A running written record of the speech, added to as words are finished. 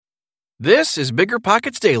This is Bigger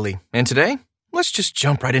Pockets Daily, and today, let's just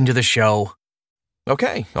jump right into the show.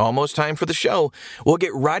 Okay, almost time for the show. We'll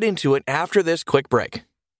get right into it after this quick break.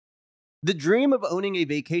 The dream of owning a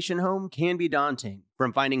vacation home can be daunting.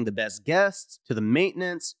 From finding the best guests, to the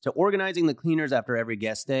maintenance, to organizing the cleaners after every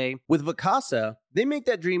guest day. With Vacasa, they make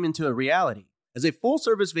that dream into a reality. As a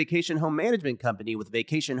full-service vacation home management company with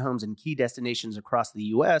vacation homes in key destinations across the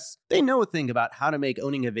U.S., they know a thing about how to make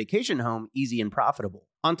owning a vacation home easy and profitable.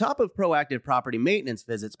 On top of proactive property maintenance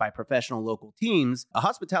visits by professional local teams, a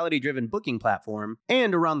hospitality-driven booking platform,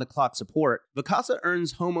 and around-the-clock support, Vacasa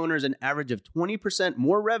earns homeowners an average of 20%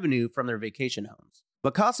 more revenue from their vacation homes.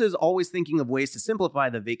 Vacasa is always thinking of ways to simplify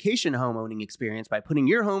the vacation home owning experience by putting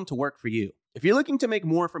your home to work for you. If you're looking to make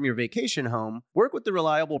more from your vacation home, work with the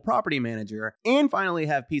reliable property manager, and finally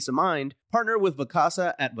have peace of mind, partner with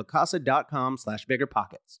Vacasa at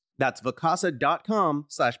vacasa.com/biggerpockets. That's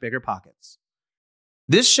vacasa.com/biggerpockets.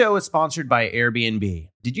 This show is sponsored by Airbnb.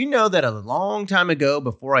 Did you know that a long time ago,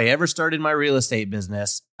 before I ever started my real estate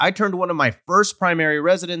business, I turned one of my first primary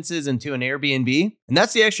residences into an Airbnb? And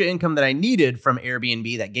that's the extra income that I needed from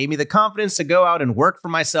Airbnb that gave me the confidence to go out and work for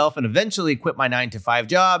myself and eventually quit my 9-to-5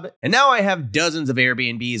 job. And now I have dozens of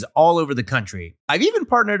Airbnbs all over the country. I've even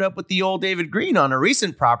partnered up with the old David Green on a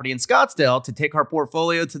recent property in Scottsdale to take our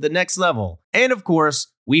portfolio to the next level. And of course,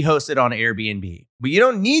 we host it on Airbnb. But you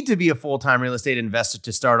don't need to be a full-time real estate investor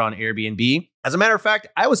to start on Airbnb. As a matter of fact,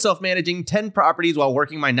 I was self-managing 10 properties while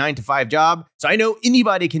working my 9-to-5 job, so I know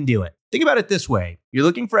anybody can do it. Think about it this way. You're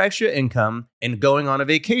looking for extra income and going on a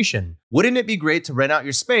vacation. Wouldn't it be great to rent out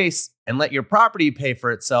your space and let your property pay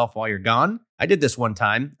for itself while you're gone? I did this one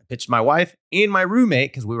time. I pitched my wife and my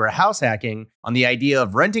roommate, because we were house hacking, on the idea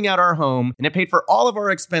of renting out our home, and it paid for all of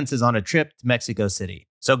our expenses on a trip to Mexico City.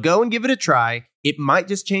 So go and give it a try. It might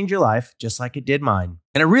just change your life, just like it did mine.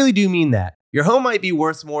 And I really do mean that. Your home might be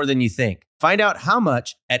worth more than you think. Find out how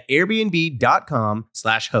much at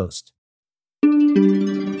airbnb.com/host.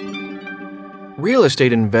 Real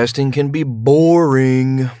estate investing can be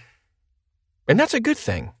boring. And that's a good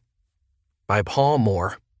thing. By Paul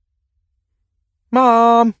Moore.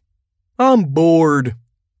 Mom, I'm bored.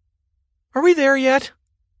 Are we there yet?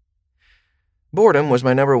 Boredom was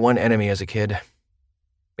my number one enemy as a kid.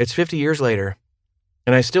 It's 50 years later,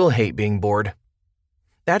 and I still hate being bored.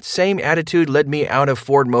 That same attitude led me out of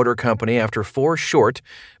Ford Motor Company after 4 short,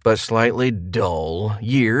 but slightly dull,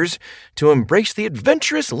 years to embrace the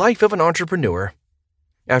adventurous life of an entrepreneur.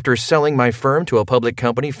 After selling my firm to a public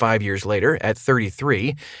company 5 years later, at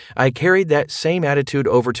 33, I carried that same attitude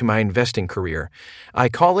over to my investing career. I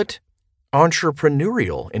call it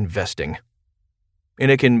entrepreneurial investing. And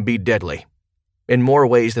it can be deadly, in more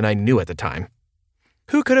ways than I knew at the time.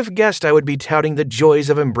 Who could have guessed I would be touting the joys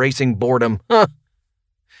of embracing boredom?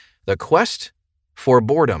 The quest for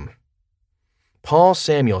boredom. Paul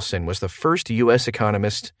Samuelson was the first U.S.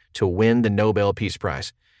 economist to win the Nobel Peace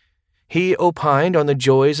Prize. He opined on the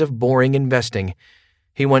joys of boring investing.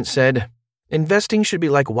 He once said, "Investing should be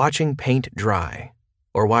like watching paint dry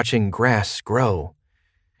or watching grass grow.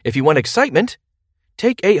 If you want excitement,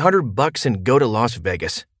 take $800 and go to Las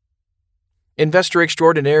Vegas." Investor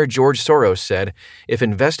extraordinaire George Soros said, "If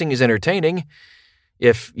investing is entertaining,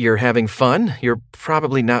 if you're having fun, you're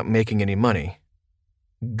probably not making any money."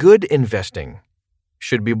 Good investing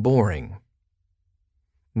should be boring.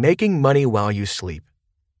 Making money while you sleep.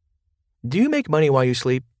 Do you make money while you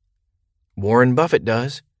sleep? Warren Buffett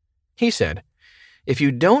does. He said, "If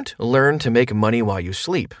you don't learn to make money while you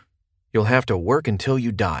sleep, you'll have to work until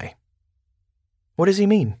you die." What does he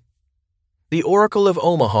mean? The Oracle of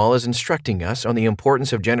Omaha is instructing us on the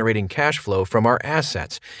importance of generating cash flow from our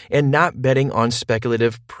assets and not betting on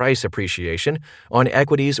speculative price appreciation on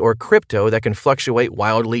equities or crypto that can fluctuate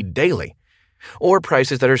wildly daily, or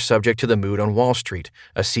prices that are subject to the mood on Wall Street,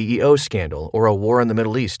 a CEO scandal, or a war in the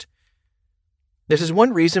Middle East. This is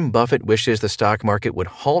one reason Buffett wishes the stock market would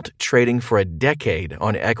halt trading for a decade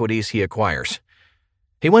on equities he acquires.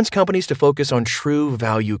 He wants companies to focus on true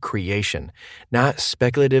value creation, not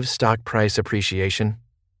speculative stock price appreciation.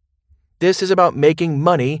 This is about making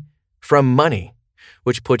money from money,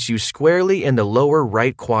 which puts you squarely in the lower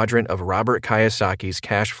right quadrant of Robert Kiyosaki's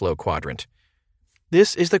cash flow quadrant.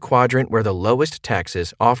 This is the quadrant where the lowest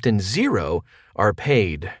taxes, often zero, are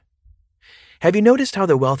paid. Have you noticed how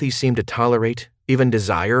the wealthy seem to tolerate, even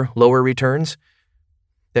desire, lower returns?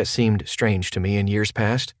 That seemed strange to me in years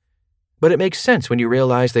past. But it makes sense when you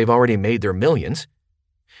realize they've already made their millions.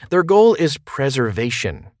 Their goal is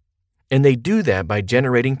preservation, and they do that by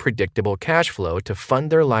generating predictable cash flow to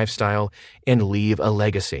fund their lifestyle and leave a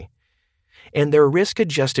legacy. And their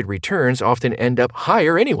risk-adjusted returns often end up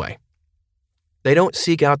higher anyway. They don't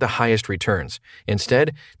seek out the highest returns.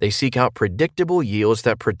 Instead, they seek out predictable yields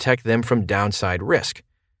that protect them from downside risk.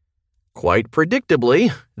 Quite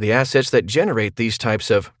predictably, the assets that generate these types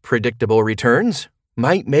of predictable returns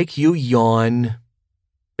might make you yawn.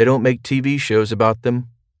 They don't make TV shows about them.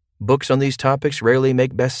 Books on these topics rarely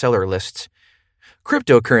make bestseller lists.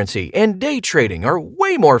 Cryptocurrency and day trading are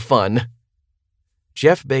way more fun.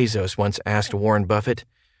 Jeff Bezos once asked Warren Buffett,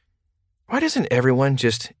 "Why doesn't everyone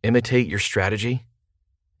just imitate your strategy?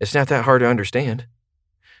 It's not that hard to understand."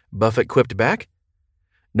 Buffett quipped back,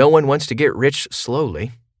 "No one wants to get rich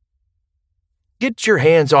slowly." Get your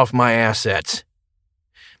hands off my assets.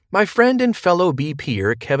 My friend and fellow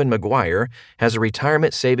BPer Kevin McGuire has a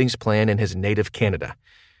retirement savings plan in his native Canada.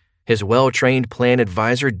 His well-trained plan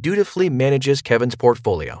advisor dutifully manages Kevin's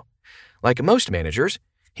portfolio. Like most managers,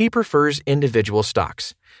 he prefers individual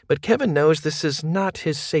stocks, but Kevin knows this is not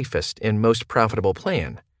his safest and most profitable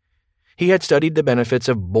plan. He had studied the benefits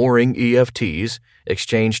of boring EFTs,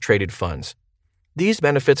 exchange-traded funds. These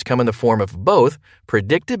benefits come in the form of both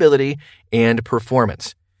predictability and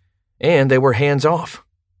performance. And they were hands-off.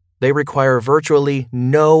 They require virtually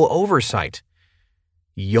no oversight.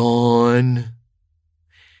 Yawn.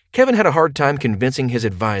 Kevin had a hard time convincing his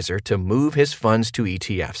advisor to move his funds to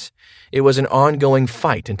ETFs. It was an ongoing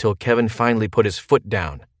fight until Kevin finally put his foot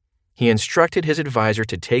down. He instructed his advisor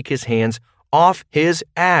to take his hands off his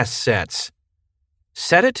assets.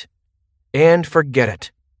 Set it and forget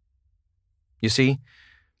it. You see,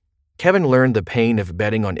 Kevin learned the pain of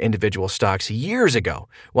betting on individual stocks years ago,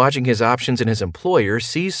 watching his options and his employer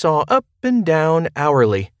seesaw up and down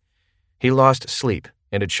hourly. He lost sleep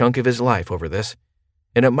and a chunk of his life over this,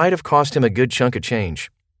 and it might have cost him a good chunk of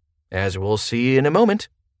change, as we'll see in a moment.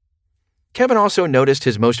 Kevin also noticed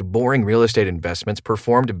his most boring real estate investments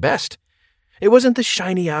performed best. It wasn't the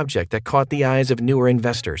shiny object that caught the eyes of newer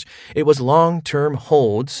investors. It was long-term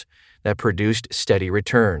holds that produced steady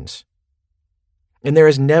returns. And there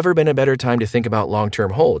has never been a better time to think about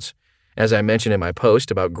long-term holds. As I mentioned in my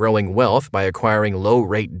post about growing wealth by acquiring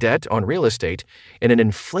low-rate debt on real estate in an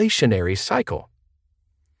inflationary cycle.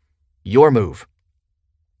 Your move.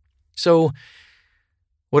 So,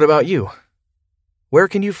 what about you? Where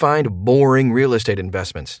can you find boring real estate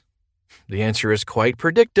investments? The answer is quite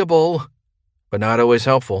predictable, but not always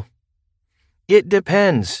helpful. It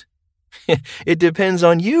depends. It depends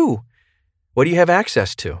on you. What do you have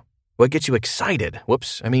access to? What gets you excited?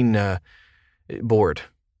 Bored.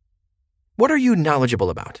 What are you knowledgeable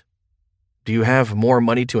about? Do you have more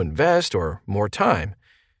money to invest or more time?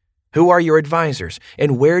 Who are your advisors,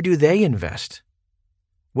 and where do they invest?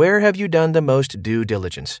 Where have you done the most due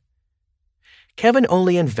diligence? Kevin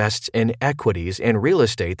only invests in equities and real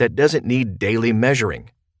estate that doesn't need daily measuring.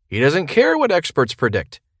 He doesn't care what experts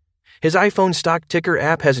predict. His iPhone stock ticker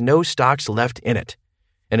app has no stocks left in it,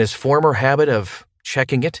 and his former habit of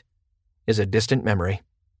checking it is a distant memory.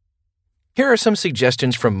 Here are some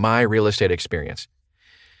suggestions from my real estate experience.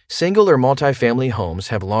 Single or multifamily homes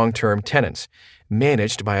have long-term tenants,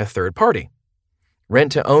 managed by a third party.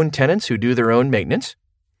 Rent-to-own tenants who do their own maintenance.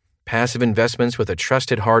 Passive investments with a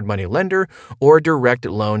trusted hard money lender or direct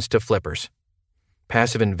loans to flippers.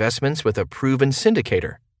 Passive investments with a proven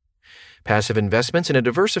syndicator. Passive investments in a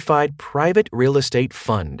diversified private real estate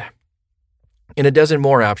fund. And a dozen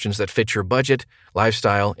more options that fit your budget,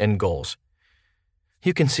 lifestyle, and goals.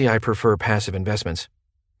 You can see I prefer passive investments.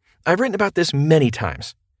 I've written about this many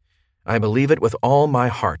times. I believe it with all my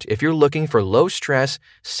heart. If you're looking for low-stress,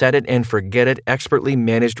 set-it-and-forget-it, expertly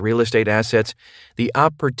managed real estate assets, the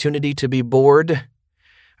opportunity to be bored,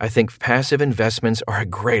 I think passive investments are a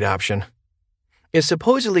great option. It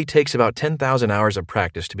supposedly takes about 10,000 hours of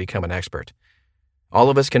practice to become an expert. All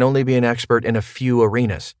of us can only be an expert in a few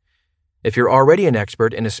arenas. If you're already an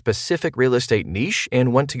expert in a specific real estate niche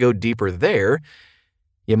and want to go deeper there,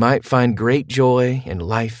 you might find great joy in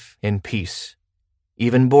life and peace,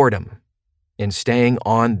 even boredom, in staying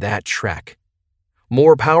on that track.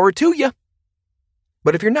 More power to you.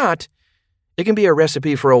 But if you're not, it can be a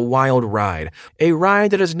recipe for a wild ride, a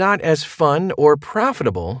ride that is not as fun or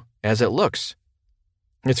profitable as it looks.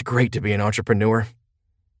 It's great to be an entrepreneur.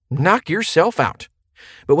 Knock yourself out.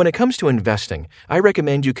 But when it comes to investing, I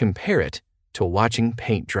recommend you compare it to watching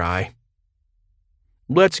paint dry.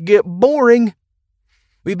 Let's get boring.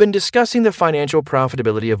 We've been discussing the financial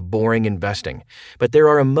profitability of boring investing, but there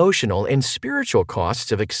are emotional and spiritual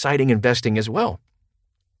costs of exciting investing as well.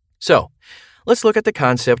 So, let's look at the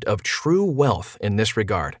concept of true wealth in this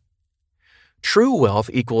regard. True wealth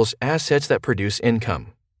equals assets that produce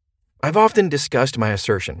income. I've often discussed my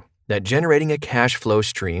assertion that generating a cash flow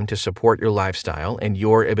stream to support your lifestyle and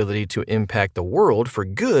your ability to impact the world for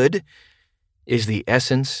good is the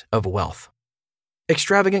essence of wealth.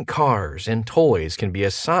 Extravagant cars and toys can be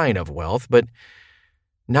a sign of wealth, but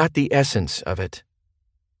not the essence of it.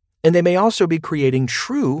 And they may also be creating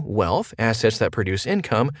true wealth, assets that produce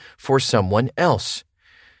income, for someone else.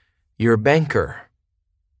 Your banker.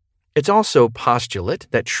 It's also postulate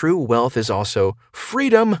that true wealth is also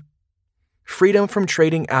freedom. Freedom from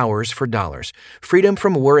trading hours for dollars. Freedom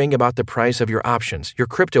from worrying about the price of your options, your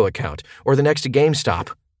crypto account, or the next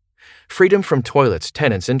GameStop. Freedom from toilets,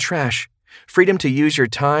 tenants, and trash. Freedom to use your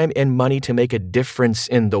time and money to make a difference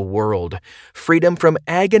in the world. Freedom from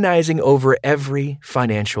agonizing over every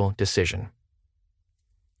financial decision.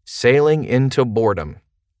 Sailing into boredom.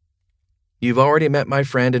 You've already met my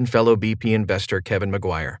friend and fellow BP investor, Kevin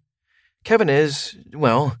McGuire. Kevin is,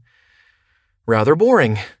 well, rather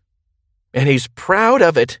boring. And he's proud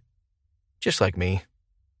of it, just like me.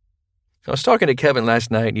 I was talking to Kevin last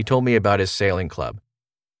night and he told me about his sailing club.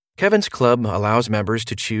 Kevin's club allows members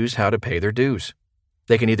to choose how to pay their dues.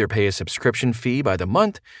 They can either pay a subscription fee by the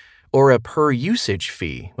month or a per-usage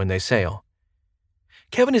fee when they sail.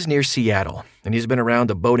 Kevin is near Seattle, and he's been around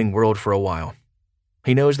the boating world for a while.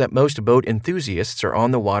 He knows that most boat enthusiasts are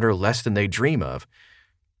on the water less than they dream of.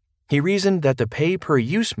 He reasoned that the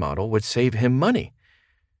pay-per-use model would save him money.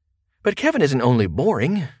 But Kevin isn't only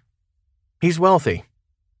boring. He's wealthy.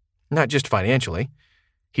 Not just financially.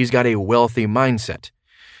 He's got a wealthy mindset.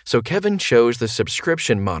 So Kevin chose the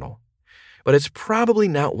subscription model. But it's probably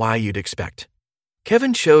not why you'd expect.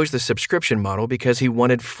 Kevin chose the subscription model because he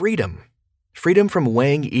wanted freedom. Freedom from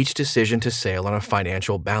weighing each decision to sail on a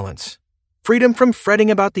financial balance. Freedom from fretting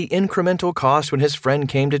about the incremental cost when his friend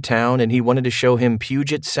came to town and he wanted to show him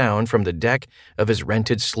Puget Sound from the deck of his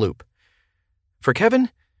rented sloop. For Kevin,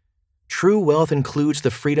 true wealth includes the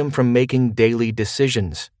freedom from making daily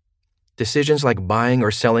decisions. Decisions like buying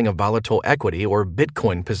or selling a volatile equity or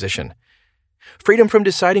Bitcoin position. Freedom from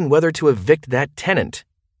deciding whether to evict that tenant.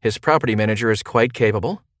 His property manager is quite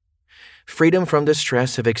capable. Freedom from the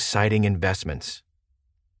stress of exciting investments.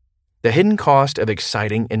 The hidden cost of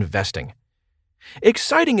exciting investing.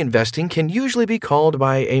 Exciting investing can usually be called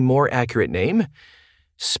by a more accurate name,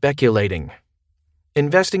 speculating.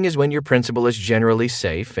 Investing is when your principal is generally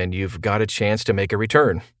safe and you've got a chance to make a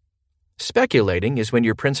return. Speculating is when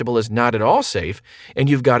your principal is not at all safe and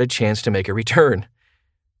you've got a chance to make a return.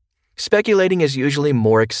 Speculating is usually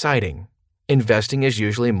more exciting. Investing is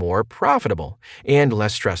usually more profitable and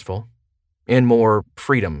less stressful and more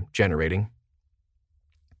freedom-generating.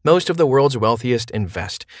 Most of the world's wealthiest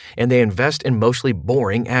invest, and they invest in mostly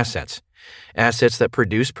boring assets. Assets that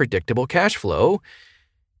produce predictable cash flow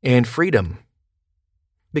and freedom.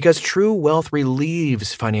 Because true wealth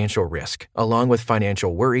relieves financial risk, along with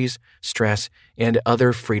financial worries, stress, and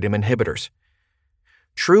other freedom inhibitors.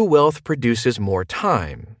 True wealth produces more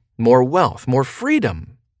time, more wealth, more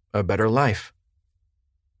freedom, a better life.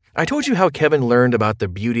 I told you how Kevin learned about the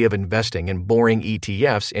beauty of investing in boring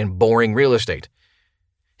ETFs and boring real estate.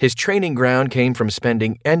 His training ground came from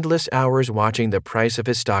spending endless hours watching the price of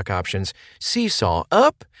his stock options seesaw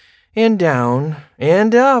up and down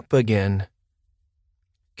and up again.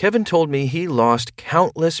 Kevin told me he lost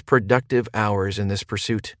countless productive hours in this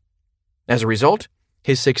pursuit. As a result,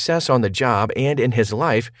 his success on the job and in his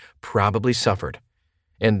life probably suffered,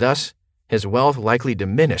 and thus his wealth likely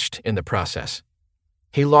diminished in the process.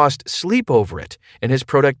 He lost sleep over it, and his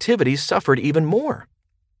productivity suffered even more.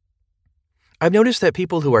 I've noticed that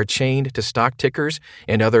people who are chained to stock tickers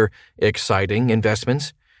and other exciting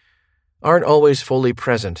investments aren't always fully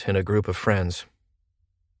present in a group of friends.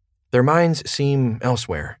 Their minds seem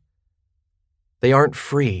elsewhere. They aren't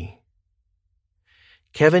free.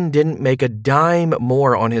 Kevin didn't make a dime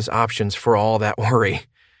more on his options for all that worry,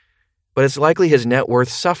 but it's likely his net worth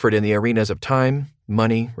suffered in the arenas of time,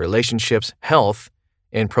 money, relationships, health,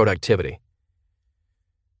 and productivity.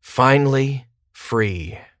 Finally,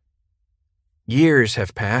 free. Years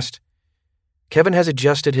have passed. Kevin has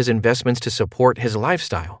adjusted his investments to support his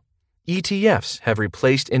lifestyle. ETFs have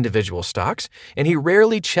replaced individual stocks, and he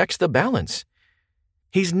rarely checks the balance.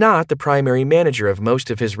 He's not the primary manager of most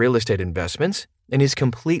of his real estate investments, and he's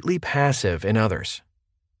completely passive in others.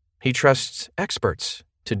 He trusts experts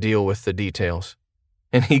to deal with the details,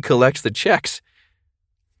 and he collects the checks.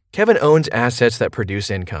 Kevin owns assets that produce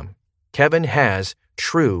income. Kevin has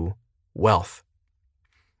true wealth.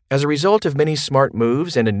 As a result of many smart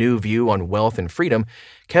moves and a new view on wealth and freedom,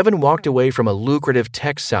 Kevin walked away from a lucrative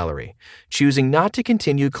tech salary, choosing not to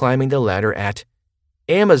continue climbing the ladder at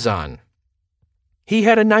Amazon. He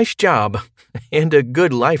had a nice job and a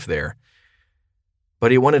good life there,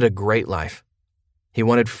 but he wanted a great life. He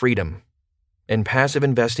wanted freedom, and passive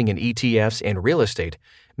investing in ETFs and real estate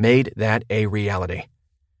made that a reality.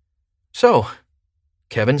 So,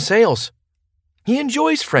 Kevin sails. He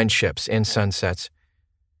enjoys friendships and sunsets.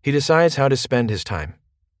 He decides how to spend his time.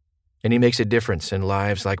 And he makes a difference in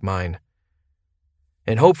lives like mine.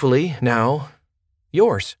 And hopefully, now,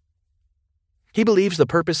 yours. He believes the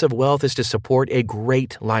purpose of wealth is to support a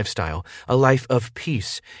great lifestyle, a life of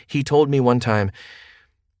peace. He told me one time,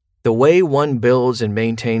 the way one builds and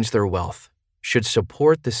maintains their wealth should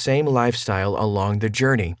support the same lifestyle along the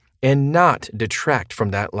journey and not detract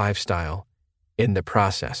from that lifestyle in the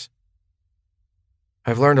process.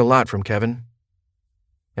 I've learned a lot from Kevin,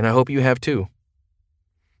 and I hope you have too.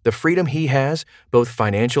 The freedom he has, both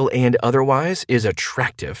financial and otherwise, is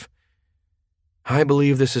attractive. I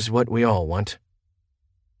believe this is what we all want.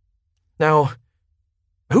 Now,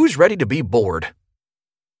 who's ready to be bored?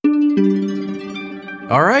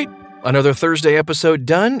 All right, another Thursday episode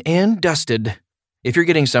done and dusted. If you're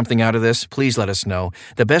getting something out of this, please let us know.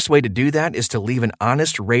 The best way to do that is to leave an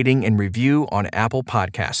honest rating and review on Apple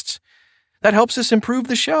Podcasts. That helps us improve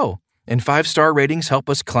the show, and 5-star ratings help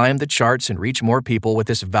us climb the charts and reach more people with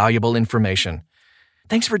this valuable information.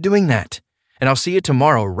 Thanks for doing that, and I'll see you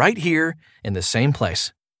tomorrow right here in the same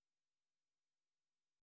place.